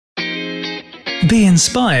Be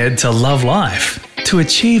inspired to love life, to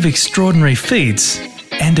achieve extraordinary feats,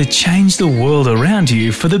 and to change the world around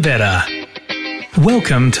you for the better.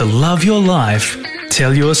 Welcome to Love Your Life,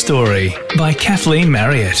 Tell Your Story by Kathleen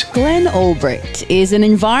Marriott. Glenn Albrecht is an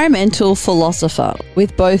environmental philosopher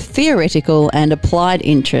with both theoretical and applied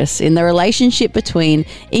interests in the relationship between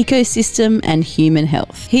ecosystem and human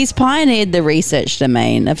health. He's pioneered the research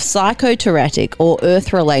domain of psychoterratic or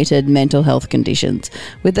earth-related mental health conditions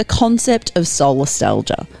with the concept of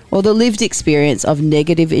solastalgia, or the lived experience of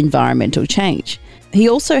negative environmental change. He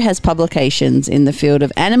also has publications in the field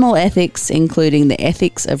of animal ethics, including the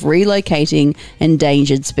ethics of relocating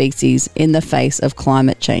endangered species in the face of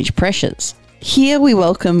climate change pressures. Here we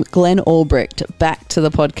welcome Glenn Albrecht back to the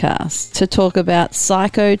podcast to talk about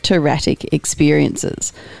psychoterratic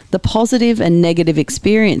experiences, the positive and negative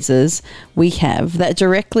experiences we have that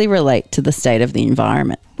directly relate to the state of the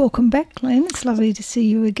environment. Welcome back, Glenn. It's lovely to see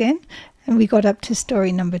you again. And we got up to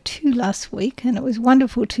story number 2 last week, and it was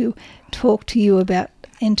wonderful to talk to you about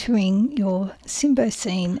entering your Simbo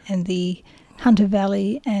scene and the Hunter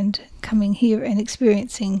Valley and coming here and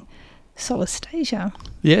experiencing solastalgia.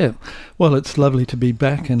 Yeah, well, it's lovely to be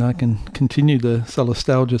back, and I can continue the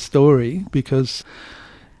solastalgia story because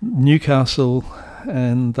Newcastle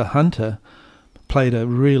and the Hunter played a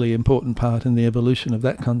really important part in the evolution of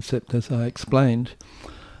that concept, as I explained.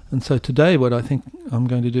 And so today what I think I'm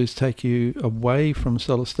going to do is take you away from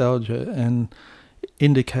solastalgia and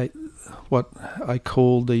indicate what I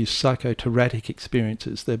call these psychoterratic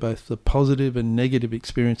experiences. They're both the positive and negative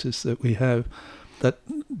experiences that we have that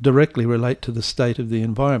directly relate to the state of the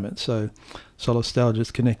environment. So solastalgia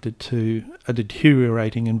is connected to a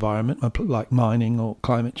deteriorating environment like mining or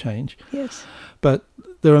climate change. Yes. But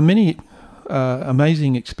there are many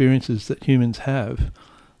amazing experiences that humans have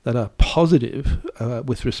that are positive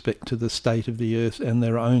with respect to the state of the earth and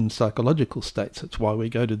their own psychological states. That's why we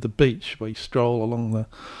go to the beach, we stroll along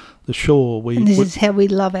the shore. And this is how we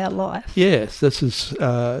love our life. Yes, this is,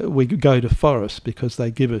 we go to forests because they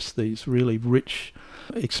give us these really rich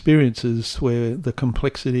experiences where the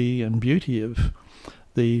complexity and beauty of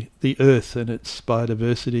the earth and its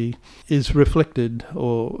biodiversity is reflected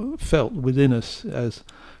or felt within us as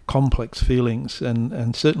complex feelings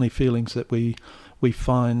and certainly feelings that we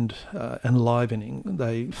find enlivening.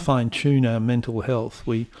 They fine-tune our mental health.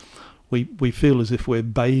 We feel as if we're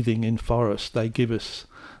bathing in forest. They give us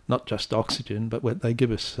not just oxygen, but they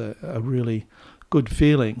give us a really good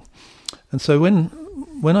feeling. And so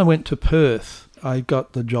when I went to Perth, I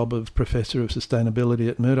got the job of Professor of Sustainability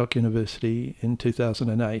at Murdoch University in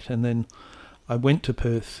 2008, and then I went to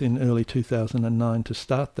Perth in early 2009 to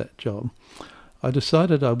start that job. I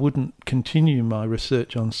decided I wouldn't continue my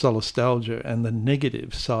research on solastalgia and the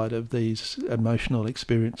negative side of these emotional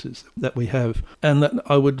experiences that we have, and that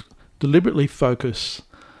I would deliberately focus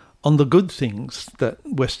on the good things that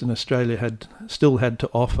Western Australia still had to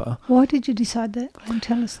offer. Why did you decide that? Can you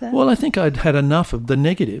tell us that? Well, I think I'd had enough of the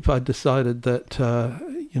negative. I decided that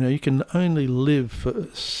you can only live for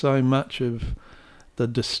so much of the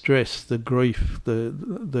distress, the grief,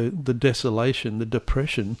 the desolation, the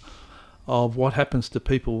depression of what happens to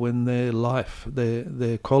people when their life,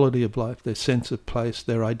 their quality of life, their sense of place,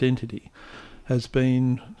 their identity has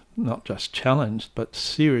been not just challenged but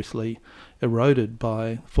seriously eroded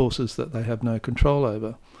by forces that they have no control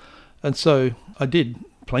over. And so I did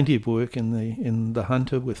plenty of work in the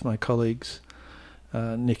Hunter with my colleagues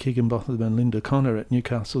Nick Higginbotham and Linda Connor at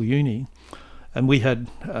Newcastle Uni, and we had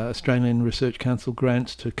Australian Research Council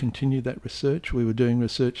grants to continue that research. We were doing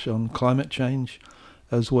research on climate change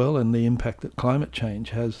as well, and the impact that climate change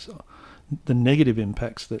has, the negative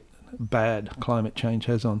impacts that bad climate change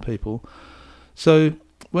has on people. So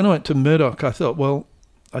when I went to Murdoch, I thought, well,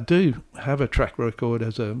 I do have a track record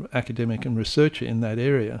as an academic and researcher in that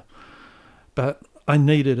area, but I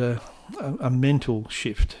needed a mental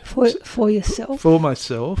shift. For yourself? For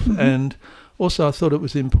myself, mm-hmm. And also I thought it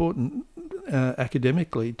was important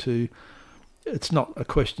academically it's not a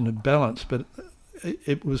question of balance, but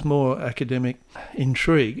it was more academic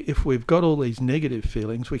intrigue. If we've got all these negative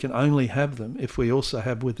feelings, we can only have them if we also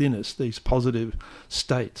have within us these positive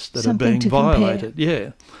states that Something are being to violated. compare.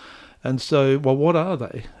 Yeah. And so, well, what are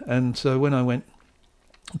they? And so when I went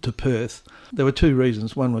to Perth, there were 2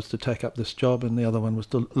 reasons. One was to take up this job, and the other one was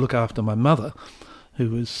to look after my mother,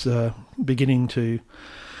 who was beginning to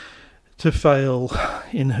fail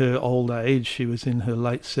in her old age. She was in her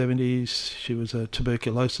late 70s. She was a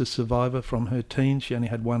tuberculosis survivor from her teens. She only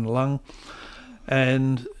had one lung.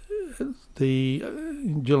 And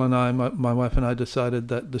Jill and I, my wife and I, decided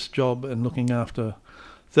that this job and looking after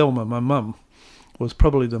Thelma, my mum, was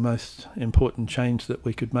probably the most important change that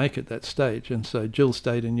we could make at that stage. And so Jill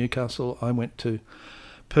stayed in Newcastle. I went to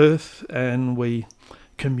Perth, and we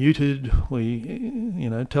commuted, we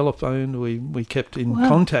telephoned, we kept in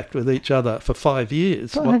contact with each other for 5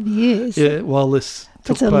 years. 5 years? Yeah, while this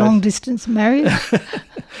took That's a place. long-distance marriage.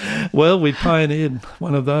 Well, we pioneered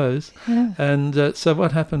one of those. Yeah. And so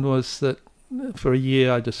what happened was that for a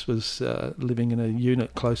year I just was living in a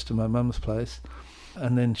unit close to my mum's place,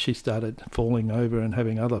 and then she started falling over and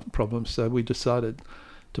having other problems, so we decided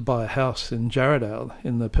to buy a house in Jarrahdale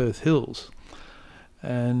in the Perth Hills,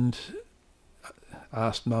 and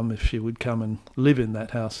asked Mum if she would come and live in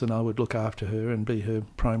that house and I would look after her and be her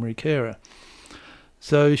primary carer.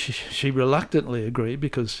 So she reluctantly agreed,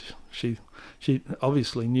 because she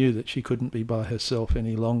obviously knew that she couldn't be by herself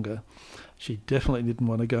any longer. She definitely didn't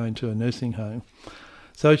want to go into a nursing home.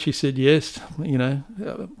 So she said, yes,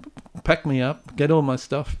 pack me up, get all my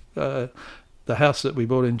stuff. The house that we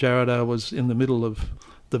bought in Jarrahdale was in the middle of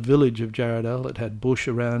the village of Jarrahdale. It had bush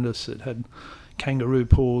around us. It had kangaroo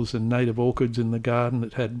paws and native orchids in the garden.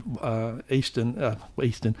 It had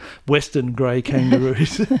western grey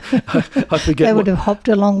kangaroos. I forget. They would have hopped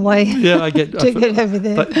a long way. Yeah, get over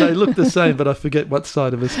there. They look the same, but I forget what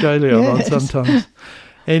side of Australia I'm on sometimes.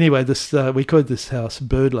 Anyway, we called this house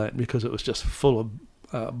Birdland because it was just full of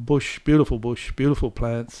bush, beautiful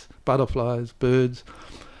plants, butterflies, birds.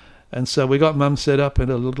 And so we got Mum set up at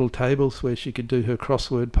a little tables where she could do her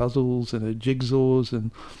crossword puzzles and her jigsaws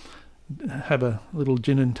and have a little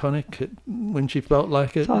gin and tonic when she felt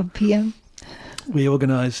like it. 5 p.m. We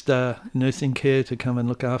organised nursing care to come and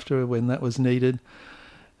look after her when that was needed.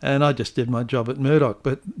 And I just did my job at Murdoch.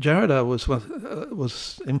 But Jarrahdale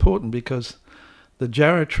was important because the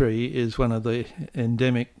jarrah tree is one of the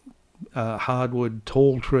endemic hardwood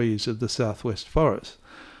tall trees of the southwest forest.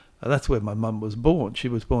 That's where my mum was born. She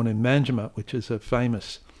was born in Manjimup, which is a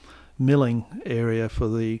famous milling area for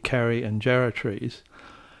the karri and jarrah trees.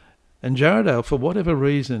 And Jarrahdale, for whatever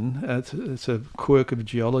reason, it's a quirk of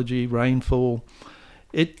geology, rainfall,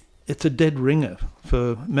 it's a dead ringer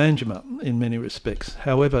for Manjimup in many respects.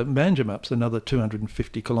 However, Manjimup's another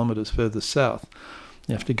 250 kilometres further south.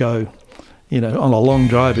 You have to go, on a long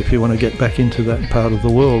drive if you want to get back into that part of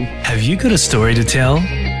the world. Have you got a story to tell?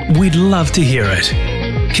 We'd love to hear it.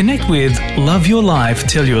 Connect with Love Your Life,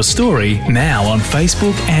 Tell Your Story now on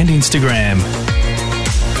Facebook and Instagram.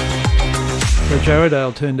 So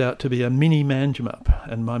Jarrahdale turned out to be a mini Manjimup,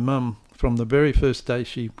 and my mum, from the very first day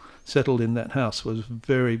she settled in that house, was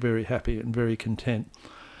very, very happy and very content.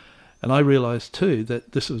 And I realised too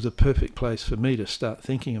that this was a perfect place for me to start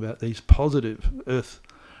thinking about these positive earth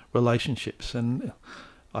relationships. And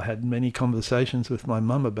I had many conversations with my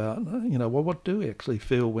mum about, what do we actually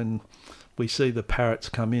feel when we see the parrots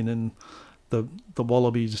come in and the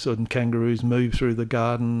wallabies and kangaroos move through the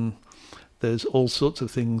garden. There's all sorts of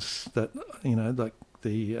things that, like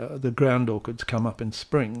the ground orchids come up in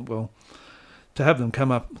spring. Well, to have them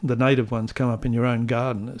come up, the native ones come up in your own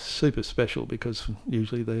garden, is super special, because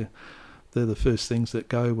usually they're the first things that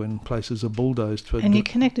go when places are bulldozed. And you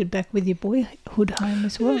connected back with your boyhood home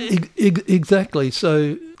as well. Exactly.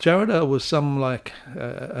 So Jarrahdale was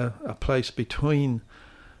a place between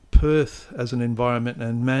Perth as an environment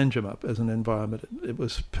and Manjimup as an environment. It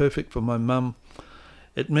was perfect for my mum.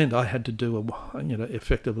 It meant I had to do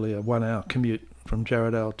effectively a 1 hour commute from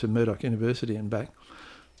Jarrahdale to Murdoch University and back.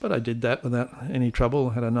 But I did that without any trouble.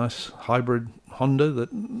 I had a nice hybrid Honda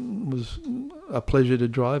that was a pleasure to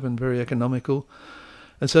drive and very economical.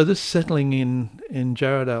 And so this settling in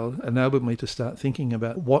Jarrahdale enabled me to start thinking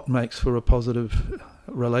about what makes for a positive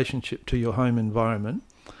relationship to your home environment.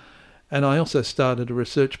 And I also started a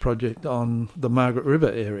research project on the Margaret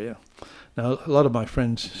River area. Now, a lot of my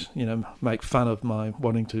friends, make fun of my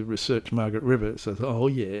wanting to research Margaret River. So, oh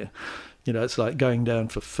yeah, it's like going down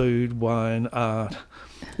for food, wine, art.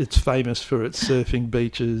 It's famous for its surfing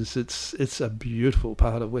beaches. It's a beautiful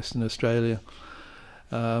part of Western Australia.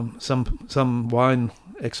 Some wine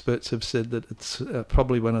experts have said that it's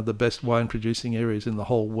probably one of the best wine producing areas in the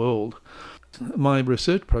whole world. My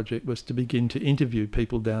research project was to begin to interview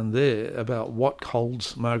people down there about what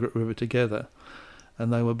holds Margaret River together.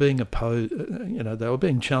 And they were being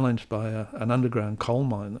challenged by an underground coal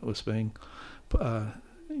mine that was being,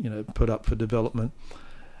 put up for development.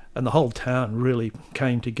 And the whole town really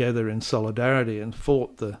came together in solidarity and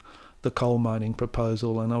fought the coal mining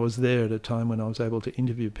proposal. And I was there at a time when I was able to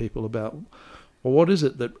interview people about, well, what is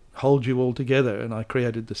it that holds you all together? And I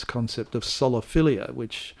created this concept of solophilia,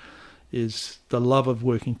 which is the love of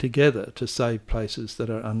working together to save places that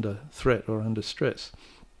are under threat or under stress.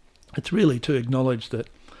 It's really to acknowledge that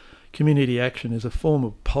community action is a form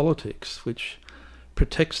of politics which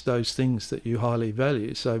protects those things that you highly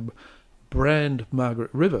value. So Brand Margaret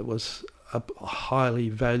River was a highly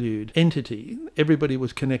valued entity. Everybody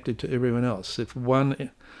was connected to everyone else. If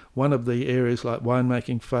one of the areas like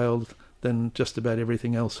winemaking failed, then just about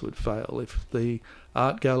everything else would fail. If the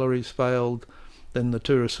art galleries failed, then the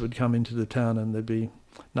tourists would come into the town and there'd be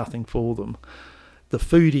nothing for them. The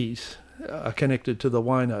foodies are connected to the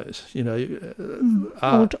winos,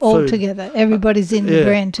 art, all food. together. Everybody's in the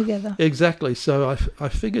brand together. Exactly. So I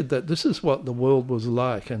figured that this is what the world was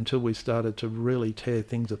like until we started to really tear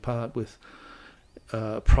things apart with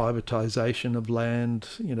privatisation of land,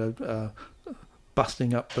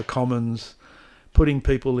 busting up the commons, putting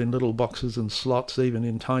people in little boxes and slots, even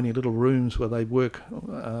in tiny little rooms where they work,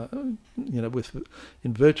 in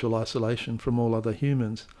virtual isolation from all other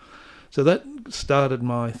humans. So that started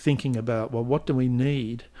my thinking about, well, what do we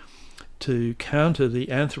need to counter the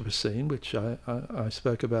Anthropocene, which I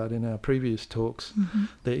spoke about in our previous talks,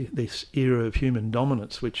 this era of human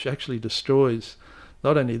dominance, which actually destroys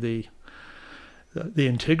not only the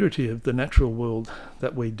integrity of the natural world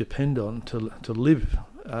that we depend on to live,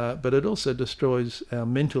 but it also destroys our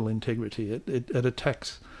mental integrity. It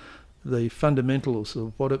attacks the fundamentals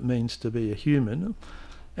of what it means to be a human,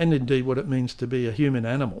 and indeed what it means to be a human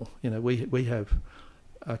animal. We have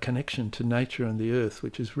a connection to nature and the earth,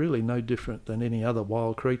 which is really no different than any other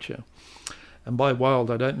wild creature. And by wild,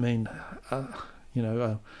 I don't mean,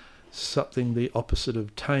 something the opposite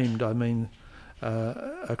of tamed. I mean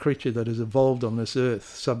a creature that has evolved on this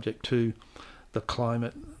earth, subject to the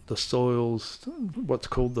climate, the soils, what's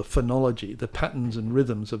called the phenology, the patterns and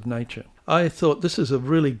rhythms of nature. I thought this is a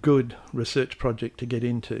really good research project to get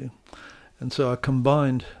into. And so I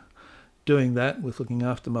combined doing that with looking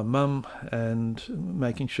after my mum and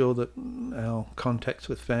making sure that our contacts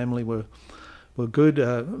with family were good.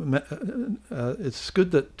 It's good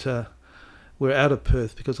that we're out of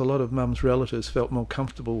Perth, because a lot of mum's relatives felt more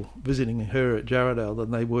comfortable visiting her at Jarrahdale than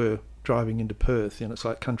they were driving into Perth. It's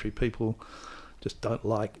like country people just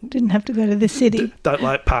didn't have to go to the city. Don't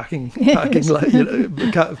like parking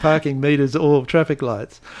meters or traffic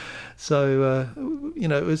lights. So,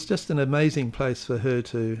 it was just an amazing place for her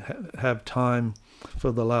to have time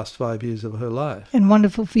for the last 5 years of her life. And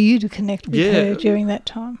wonderful for you to connect with her during that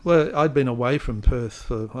time. Well, I'd been away from Perth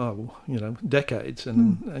for, decades.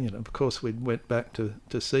 And, of course, we went back to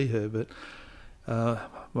see her. But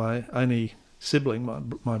my only sibling,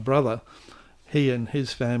 my brother, he and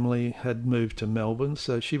his family had moved to Melbourne,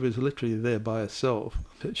 so she was literally there by herself.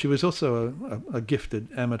 She was also a gifted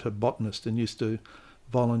amateur botanist and used to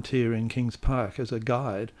volunteer in Kings Park as a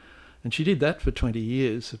guide, and she did that for 20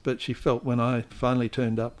 years. But she felt when I finally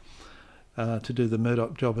turned up to do the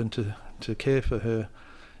Murdoch job and to care for her,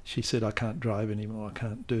 she said, I can't drive anymore,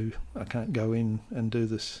 I can't go in and do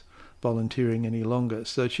this volunteering any longer.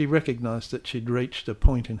 So she recognised that she'd reached a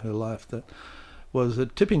point in her life that was a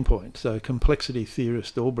tipping point. So complexity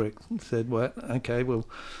theorist Albrecht said, well, okay, we'll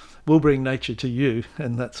bring nature to you,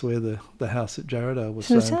 and that's where the house at Jarrahdale was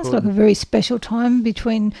so important. So it sounds like a very special time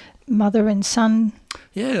between mother and son.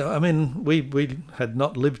 Yeah, I mean, we had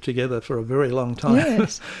not lived together for a very long time.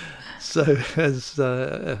 Yes. So as,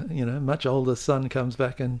 much older son comes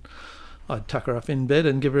back, and I'd tuck her up in bed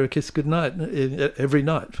and give her a kiss goodnight every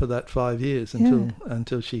night for that 5 years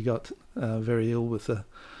until she got very ill with a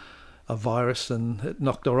virus, and it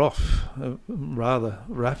knocked her off rather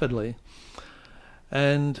rapidly.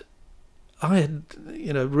 And I had,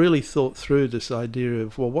 really thought through this idea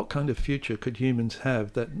of, well, what kind of future could humans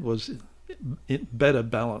have that was better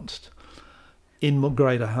balanced, in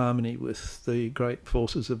greater harmony with the great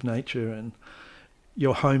forces of nature and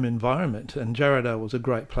your home environment. And Jarrahdale was a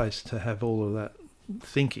great place to have all of that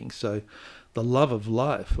thinking. So the love of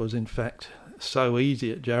life was in fact so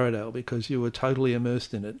easy at Jarrahdale because you were totally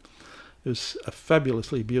immersed in it. It was a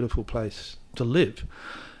fabulously beautiful place to live.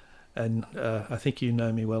 And I think you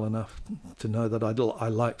know me well enough to know that I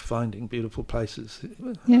like finding beautiful places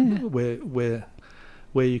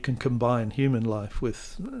where you can combine human life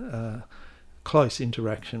with close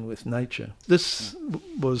interaction with nature. This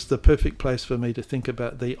was the perfect place for me to think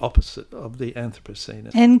about the opposite of the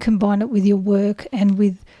Anthropocene. And combine it with your work and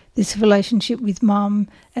with this relationship with Mum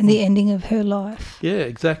and the ending of her life. Yeah,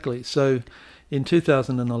 exactly. So in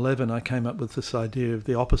 2011, I came up with this idea of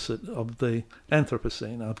the opposite of the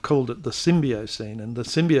Anthropocene. I've called it the Symbiocene, and the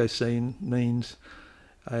Symbiocene means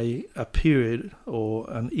a period or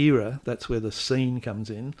an era. That's where the scene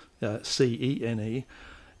comes in, C-E-N-E,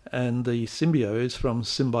 and the symbio is from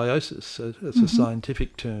symbiosis. So it's a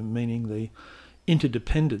scientific term meaning the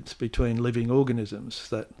interdependence between living organisms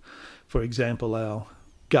that, for example, our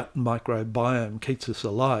gut microbiome keeps us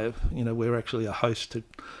alive. We're actually a host to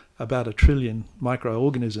about 1 trillion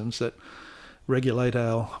microorganisms that regulate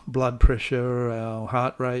our blood pressure, our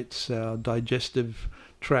heart rates, our digestive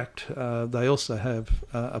tract. They also have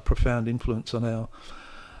a profound influence on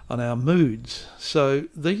our moods. So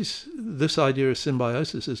this idea of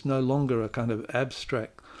symbiosis is no longer a kind of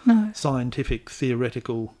abstract, scientific,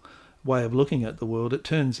 theoretical way of looking at the world. It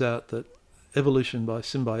turns out that evolution by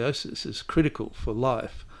symbiosis is critical for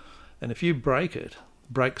life. And if you break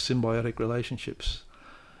symbiotic relationships,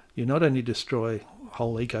 you not only destroy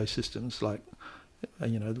whole ecosystems, like,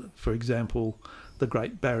 for example, the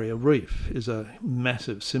Great Barrier Reef is a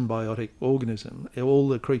massive symbiotic organism. All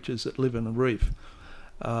the creatures that live in a reef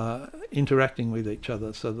interacting with each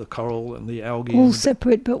other, so the coral and the algae. All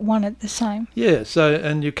separate but one at the same. Yeah,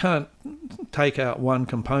 and you can't take out one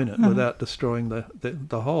component without destroying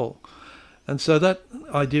the whole. And so that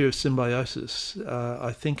idea of symbiosis,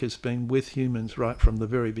 I think, has been with humans right from the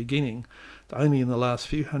very beginning. Only in the last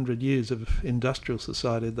few hundred years of industrial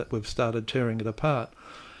society that we've started tearing it apart.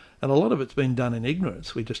 And a lot of it's been done in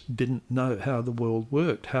ignorance. We just didn't know how the world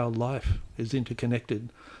worked, how life is interconnected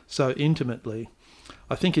so intimately.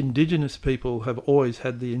 I think Indigenous people have always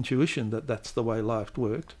had the intuition that that's the way life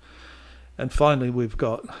worked. And finally, we've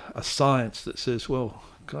got a science that says, well,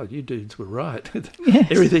 God, you dudes were right.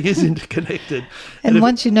 Yes. Everything is interconnected. And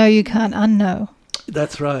once you know, you can't unknow.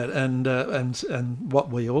 That's right. And what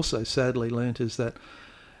we also sadly learnt is that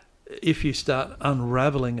if you start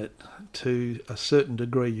unravelling it to a certain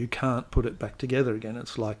degree, you can't put it back together again.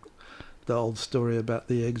 It's like the old story about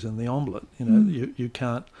the eggs and the omelette. You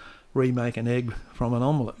can't remake an egg from an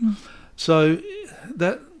omelette. So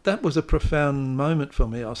that was a profound moment for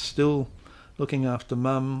me. I was still looking after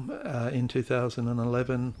Mum in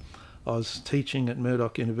 2011. I was teaching at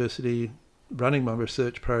Murdoch University, running my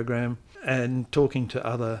research program and talking to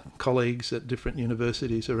other colleagues at different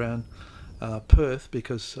universities around Perth,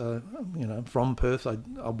 because from Perth I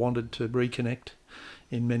wanted to reconnect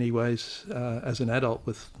in many ways as an adult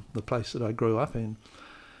with the place that I grew up in.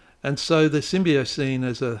 And so the Symbiocene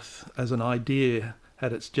as an idea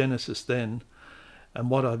had its genesis then, and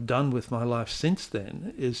what I've done with my life since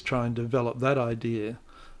then is try and develop that idea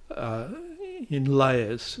in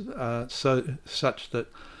layers such that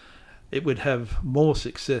it would have more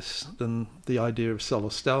success than the idea of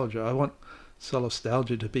solastalgia. I want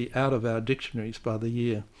solastalgia to be out of our dictionaries by the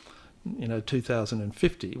year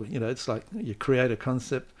 2050. It's like you create a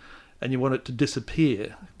concept and you want it to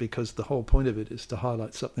disappear, because the whole point of it is to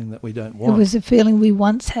highlight something that we don't want. It was a feeling we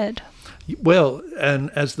once had. Well, and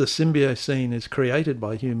as the Symbiocene is created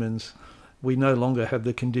by humans, we no longer have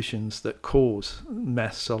the conditions that cause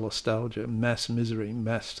mass solastalgia, mass misery,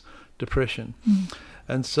 mass depression.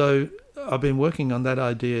 And so I've been working on that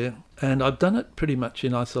idea, and I've done it pretty much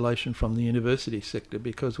in isolation from the university sector,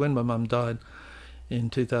 because when my mum died in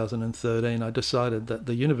 2013, I decided that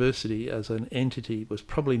the university as an entity was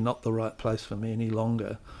probably not the right place for me any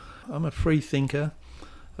longer. I'm a free thinker,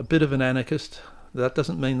 a bit of an anarchist. That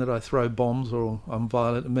doesn't mean that I throw bombs or I'm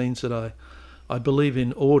violent. It means that I believe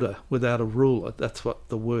in order without a ruler. That's what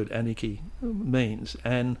the word anarchy means.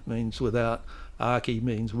 An means without, archy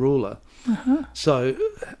means ruler. So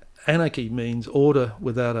anarchy means order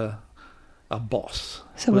without a boss.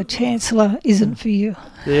 So a chancellor isn't for you.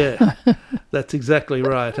 Yeah, that's exactly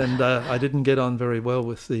right. And I didn't get on very well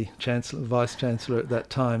with the vice chancellor at that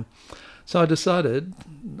time. So I decided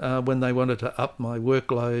when they wanted to up my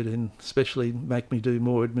workload and especially make me do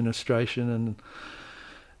more administration and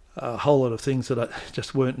a whole lot of things that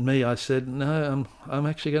just weren't me, I said, no, I'm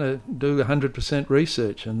actually going to do 100%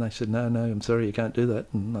 research. And they said, no, I'm sorry, you can't do that.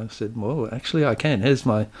 And I said, well, actually I can. Here's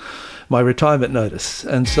my retirement notice.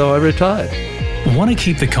 And so I retired. Want to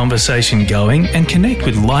keep the conversation going and connect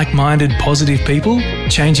with like-minded positive people,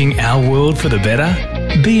 changing our world for the better?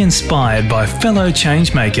 Be inspired by fellow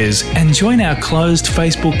changemakers and join our closed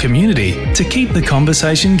Facebook community to keep the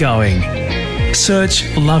conversation going.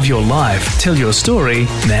 Search Love Your Life, Tell Your Story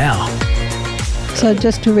now. So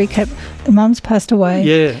just to recap, Mum's passed away.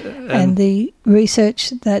 Yeah. And the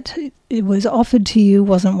research that it was offered to you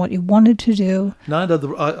wasn't what you wanted to do. No,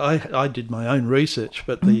 I did my own research,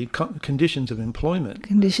 but the conditions of employment.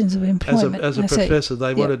 Conditions of employment. As a professor,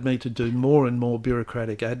 they wanted me to do more and more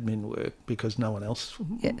bureaucratic admin work because no one else,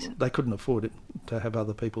 they couldn't afford it to have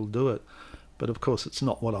other people do it. But of course, it's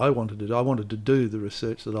not what I wanted to do. I wanted to do the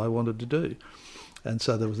research that I wanted to do. And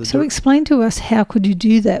so there was a... So explain to us, how could you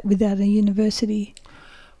do that without a university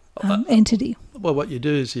entity? Well, what you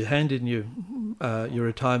do is you hand in your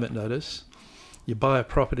retirement notice, you buy a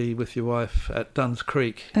property with your wife at Duns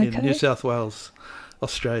Creek in New South Wales,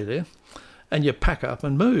 Australia, and you pack up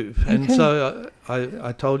and move. Okay. And so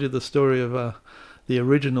I told you the story of the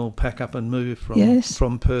original pack up and move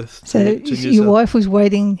from Perth so to New your South. wife was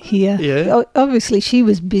waiting here. Yeah. Obviously, she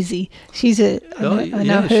was busy. I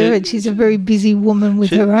know her, and she's a very busy woman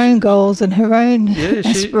with her own goals and her own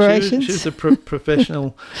aspirations. She's a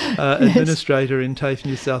professional administrator in TAFE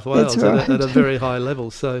New South Wales at a very high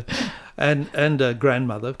level. So, and a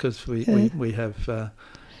grandmother, because we have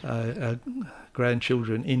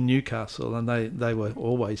grandchildren in Newcastle, and they were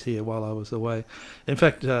always here while I was away. In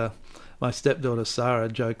fact, my stepdaughter Sarah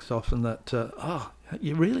jokes often that,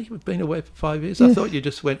 you really have been away for 5 years? I thought you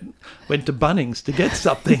just went to Bunnings to get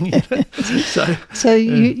something. So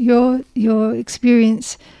your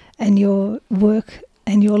experience and your work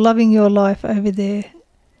and your loving your life over there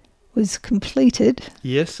was completed.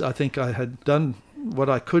 Yes, I think I had done what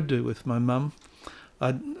I could do with my mum.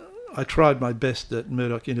 I tried my best at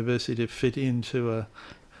Murdoch University to fit into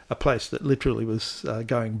a place that literally was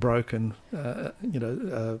going broke, and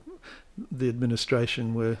the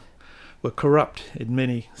administration were corrupt in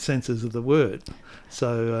many senses of the word.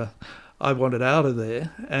 So I wanted out of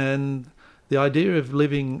there, and the idea of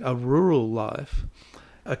living a rural life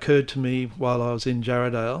occurred to me while I was in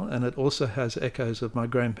Jarrahdale, and it also has echoes of my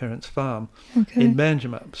grandparents' farm in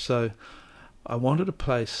Manjimup. So I wanted a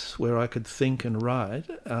place where I could think and write,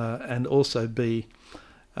 and also be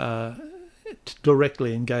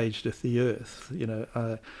directly engaged with the earth,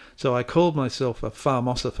 so I called myself a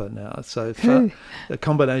farmosopher now. So a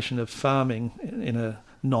combination of farming in a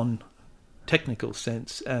non-technical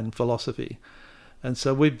sense and philosophy. And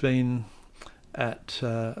so we've been at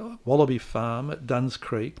Wallaby Farm at Duns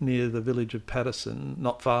Creek near the village of Patterson,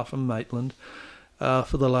 not far from Maitland,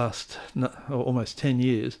 for the last almost 10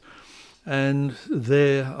 years. And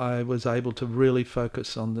there I was able to really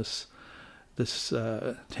focus on this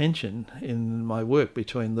tension in my work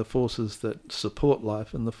between the forces that support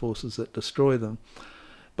life and the forces that destroy them.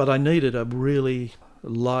 But I needed a really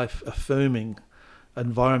life-affirming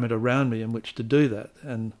environment around me in which to do that.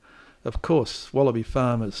 And of course, Wallaby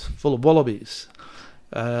Farm is full of wallabies.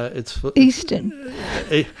 It's Eastern.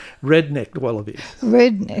 Rednecked wallabies.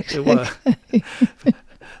 Rednecked.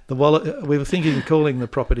 We were thinking of calling the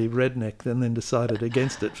property Redneck, and then decided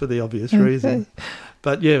against it for the obvious reason.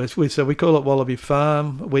 But yeah, so we call it Wallaby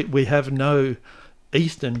Farm. We have no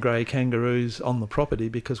eastern grey kangaroos on the property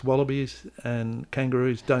because wallabies and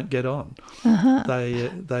kangaroos don't get on. They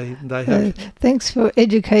have. Thanks for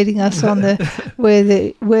educating us on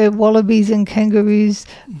where wallabies and kangaroos.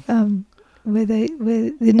 Where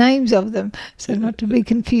the names of them, so not to be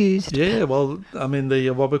confused. Yeah, well, I mean, the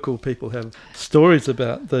Awabakal people have stories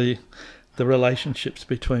about the relationships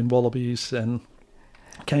between wallabies and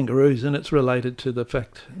kangaroos, and it's related to the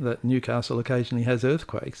fact that Newcastle occasionally has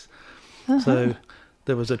earthquakes. So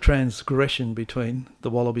there was a transgression between the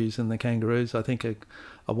wallabies and the kangaroos. I think a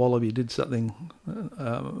wallaby did something,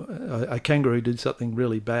 a kangaroo did something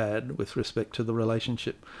really bad with respect to the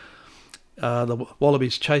relationship. The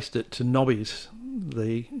wallabies chased it to Nobby's,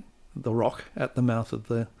 the rock at the mouth of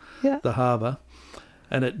the harbour,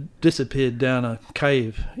 and it disappeared down a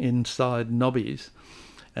cave inside Nobby's,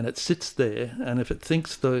 and it sits there, and if it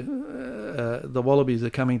thinks the wallabies are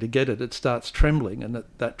coming to get it, it starts trembling, and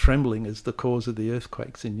that trembling is the cause of the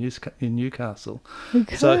earthquakes in Newcastle.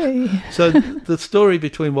 Okay. So the story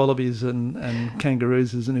between wallabies and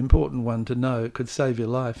kangaroos is an important one to know. It could save your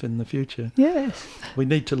life in the future. Yes. We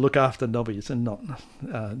need to look after nobbies and not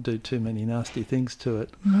do too many nasty things to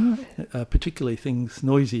it, particularly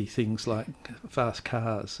noisy things like fast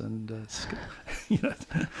cars and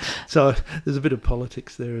so there's a bit of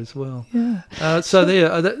politics there as well. Yeah.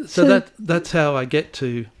 That's how I get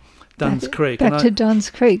to Duns Creek. Back to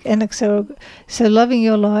Duns Creek, and so loving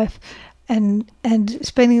your life, and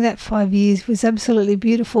spending that 5 years was absolutely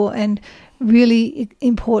beautiful and really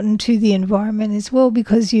important to the environment as well,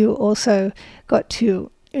 because you also got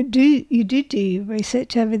to do your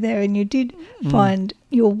research over there, and you did find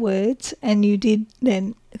your words, and you did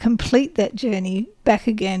then complete that journey back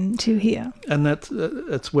again to here. And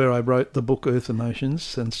that's where I wrote the book Earth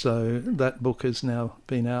Emotions, and so that book has now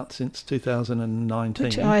been out since 2019.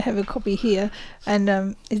 Which I have a copy here, and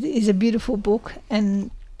it is a beautiful book,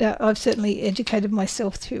 and I've certainly educated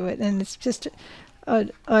myself through it, and it's just, I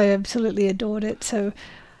absolutely adored it. So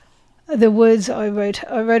the words I wrote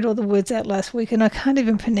all the words out last week, and I can't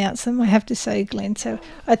even pronounce them, I have to say, Glenn. So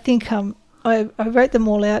I think I wrote them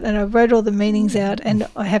all out, and I wrote all the meanings out, and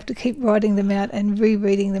I have to keep writing them out and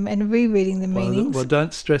rereading them and rereading the meanings. Well,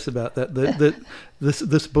 don't stress about that.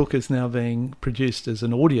 This book is now being produced as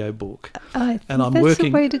an audio book. I think that's the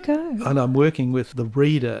way to go. And I'm working with the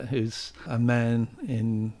reader, who's a man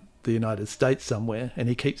in the United States somewhere, and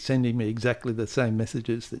he keeps sending me exactly the same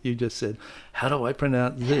messages that you just said. How do I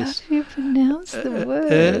pronounce this? How do you pronounce the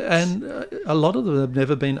words? And a lot of them have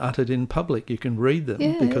never been uttered in public. You can read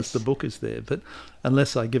them because the book is there. But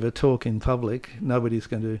unless I give a talk in public, nobody's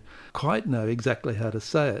going to quite know exactly how to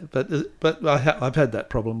say it. But I've had that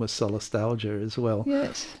problem with solastalgia as well.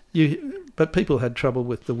 Yes. But people had trouble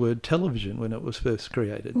with the word television when it was first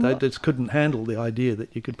created. They just couldn't handle the idea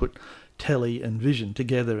that you could put telly and vision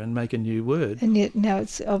together and make a new word. And yet now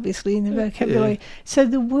it's obviously in the vocabulary. So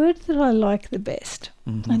the word that I like the best,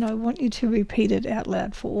 and I want you to repeat it out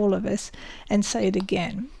loud for all of us and say it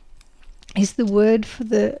again, is the word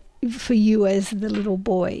for you as the little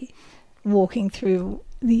boy walking through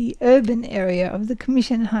the urban area of the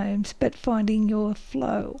commission homes but finding your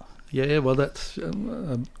flow. Yeah, well, that's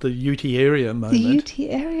the UT area moment. The UT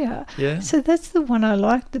area. Yeah. So that's the one I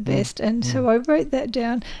like the best. And so I wrote that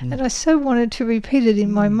down, and I so wanted to repeat it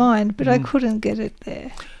in my mind, but I couldn't get it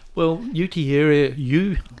there. Well, UT area,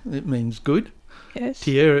 it means good. Yes.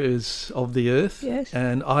 Tierra is of the earth. Yes.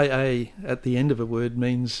 And IA at the end of a word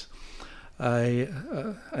means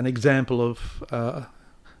an example of a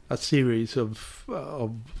series of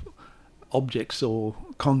objects or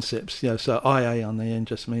concepts, so IA on the end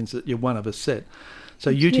just means that you're one of a set. So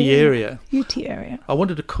UT area. I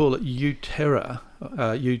wanted to call it Uterra,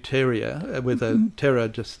 with a terra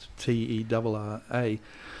just TERRA.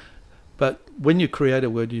 But when you create a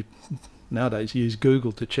word, you nowadays use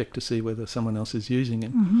Google to check to see whether someone else is using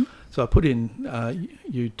it. So I put in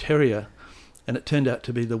Uteria, and it turned out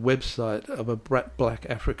to be the website of a black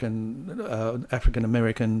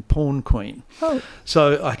African-American porn queen. Oh.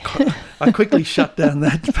 So I quickly shut down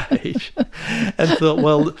that page and thought,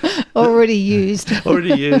 well... Already used.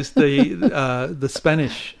 The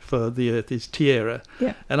Spanish for the earth is tierra.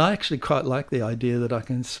 Yeah. And I actually quite like the idea that I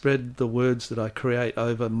can spread the words that I create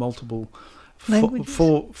over multiple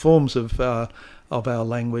forms of our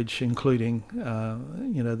language, including,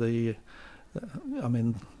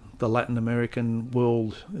 the Latin American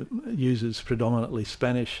world uses predominantly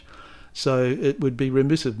Spanish, so it would be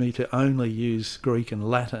remiss of me to only use Greek and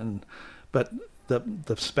Latin, but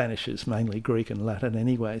the Spanish is mainly Greek and Latin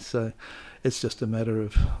anyway, so it's just a matter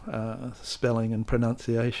of spelling and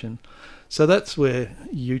pronunciation. So that's where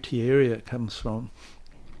UT area comes from.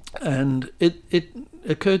 And it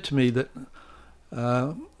occurred to me that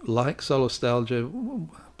like solastalgia,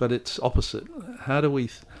 but it's opposite. How do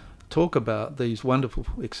we talk about these wonderful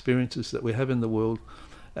experiences that we have in the world,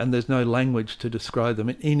 and there's no language to describe them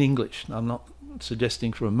in English? I'm not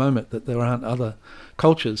suggesting for a moment that there aren't other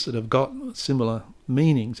cultures that have got similar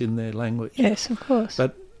meanings in their language. Yes, of course.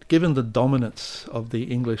 But given the dominance of the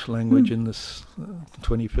English language in this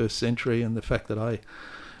 21st century, and the fact that I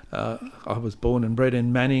was born and bred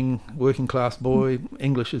in Manning, working class boy,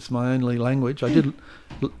 English is my only language. I did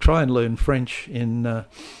try and learn French in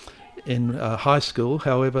high school.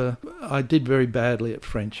 However, I did very badly at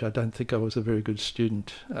French. I don't think I was a very good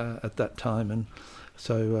student at that time, and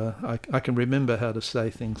so I can remember how to say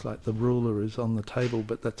things like the ruler is on the table,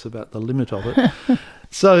 but that's about the limit of it.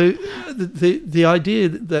 So the idea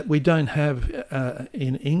that we don't have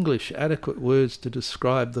in English adequate words to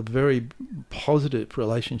describe the very positive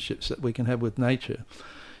relationships that we can have with nature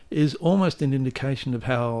is almost an indication of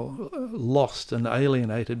how lost and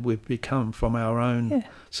alienated we've become from our own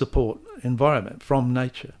support environment, from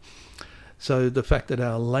nature. So the fact that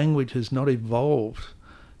our language has not evolved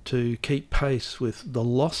to keep pace with the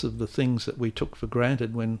loss of the things that we took for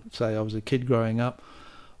granted when, say, I was a kid growing up,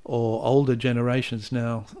 or older generations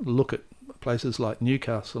now look at places like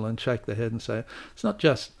Newcastle and shake their head and say, it's not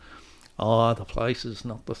just, the place is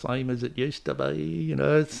not the same as it used to be.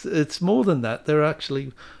 It's more than that. There are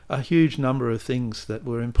actually a huge number of things that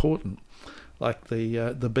were important, like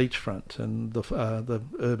the beachfront and the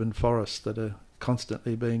urban forests that are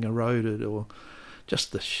constantly being eroded, or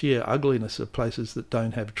just the sheer ugliness of places that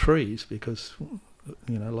don't have trees, because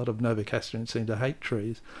a lot of Novocastrians seem to hate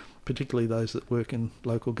trees, particularly those that work in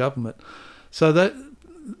local government. So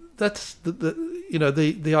that's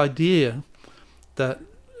the idea that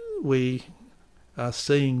we are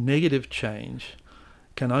seeing negative change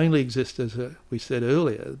can only exist, as we said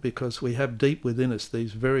earlier, because we have deep within us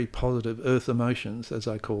these very positive earth emotions, as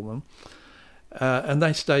I call them, and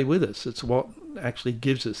they stay with us. It's what actually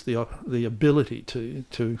gives us the ability to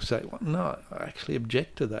say, well, no, I actually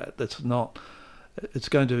object to that. That's not. It's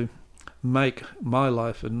going to make my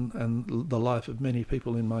life and the life of many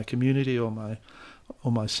people in my community or my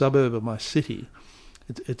suburb or my city,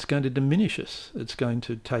 it's going to diminish us. It's going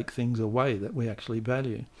to take things away that we actually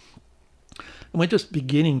value. And we're just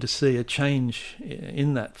beginning to see a change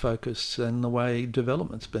in that focus and the way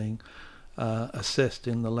development's being assessed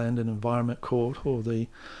in the Land and Environment Court, or the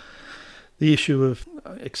issue of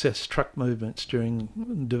excess truck movements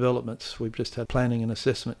during developments. We've just had Planning and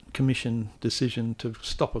Assessment Commission decision to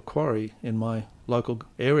stop a quarry in my local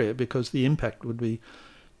area because the impact would be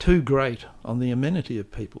too great on the amenity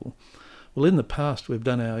of people. Well, in the past we've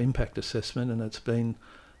done our impact assessment, and it's been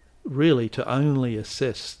really to only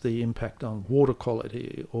assess the impact on water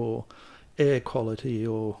quality or air quality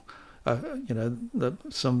or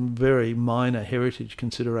some very minor heritage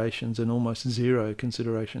considerations and almost zero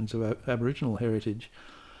considerations of Aboriginal heritage.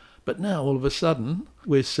 But now all of a sudden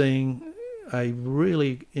we're seeing a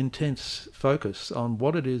really intense focus on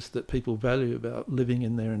what it is that people value about living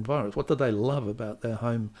in their environment. What do they love about their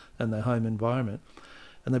home and their home environment?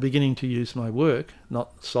 And they're beginning to use my work,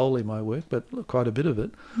 not solely my work, but quite a bit of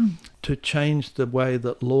it, to change the way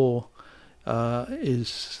that law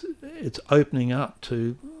it's opening up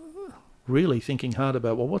to really thinking hard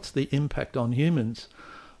about, well, what's the impact on humans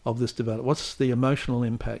of this development? What's the emotional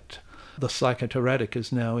impact? The Psychoterratic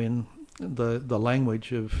is now in the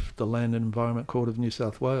language of the Land and Environment Court of New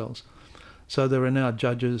South Wales. So there are now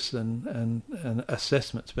judges and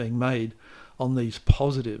assessments being made on these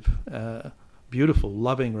positive, beautiful,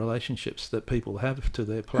 loving relationships that people have to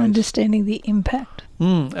their place. Understanding the impact.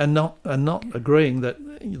 And not agreeing that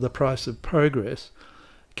the price of progress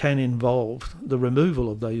can involve the removal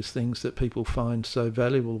of those things that people find so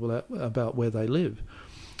valuable about where they live.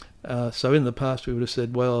 So in the past we would have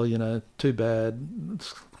said, well, too bad,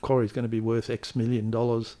 this quarry's going to be worth X million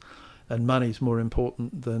dollars and money's more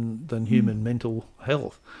important than human mental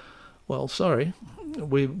health. Well, sorry,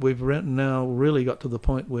 we've now really got to the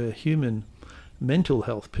point where human mental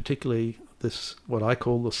health, particularly this, what I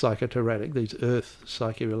call the psychoterratic, these earth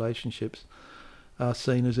psyche relationships, are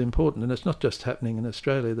seen as important. And it's not just happening in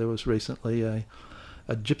Australia. There was recently a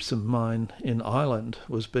gypsum mine in Ireland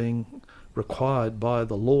was being required by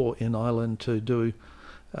the law in Ireland to do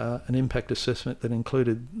an impact assessment that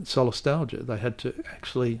included solastalgia. They had to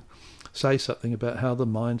actually say something about how the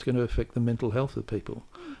mine's going to affect the mental health of people.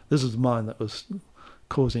 This is a mine that was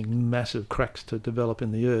causing massive cracks to develop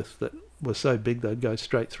in the earth that were so big they'd go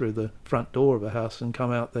straight through the front door of a house and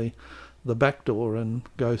come out the back door and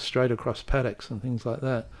go straight across paddocks and things like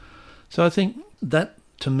that. So I think that,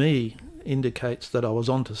 to me, indicates that I was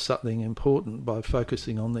onto something important by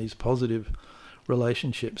focusing on these positive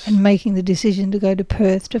relationships. And making the decision to go to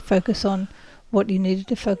Perth to focus on what you needed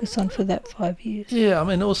to focus on for that 5 years. Yeah, I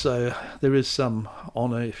mean, also there is some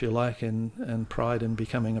honour, if you like, and pride in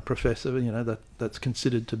becoming a professor. That's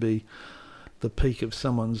considered to be the peak of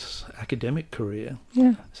someone's academic career.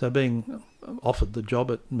 Yeah. So being offered the job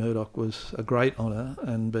at Murdoch was a great honour,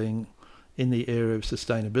 and being in the area of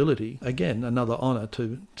sustainability, again, another honour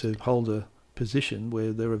to hold a position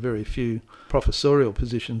where there are very few professorial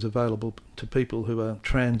positions available to people who are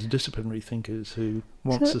transdisciplinary thinkers who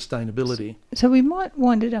want sustainability. So we might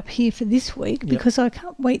wind it up here for this week, because I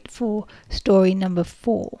can't wait for story number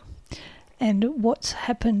 4 and what's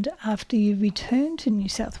happened after you returned to New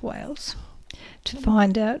South Wales, to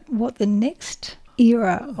find out what the next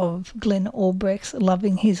era of Glenn Albrecht's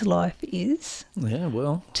loving his life is. Yeah,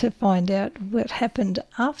 well. To find out what happened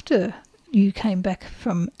after you came back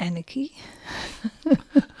from anarchy.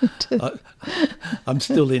 I'm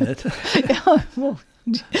still in it.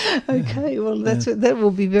 Okay, well, that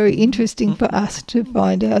will be very interesting for us to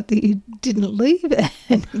find out that you didn't leave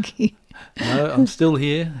anarchy. No, I'm still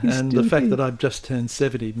here, and the fact here. that I've just turned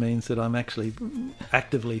 70 means that I'm actually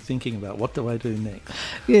actively thinking about what do I do next.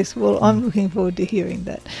 Yes, well, I'm looking forward to hearing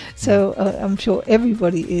that. So I'm sure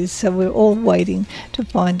everybody is, so we're all waiting to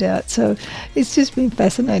find out. So it's just been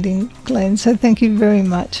fascinating, Glenn, so thank you very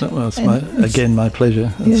much. Well, it's my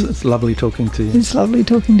pleasure. It's lovely talking to you. It's lovely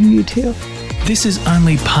talking to you too. This is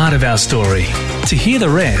only part of our story. To hear the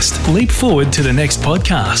rest, leap forward to the next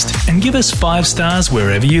podcast and give us 5 stars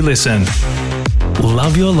wherever you listen.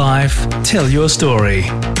 Love Your Life, Tell Your Story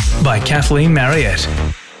by Kathleen Marriott.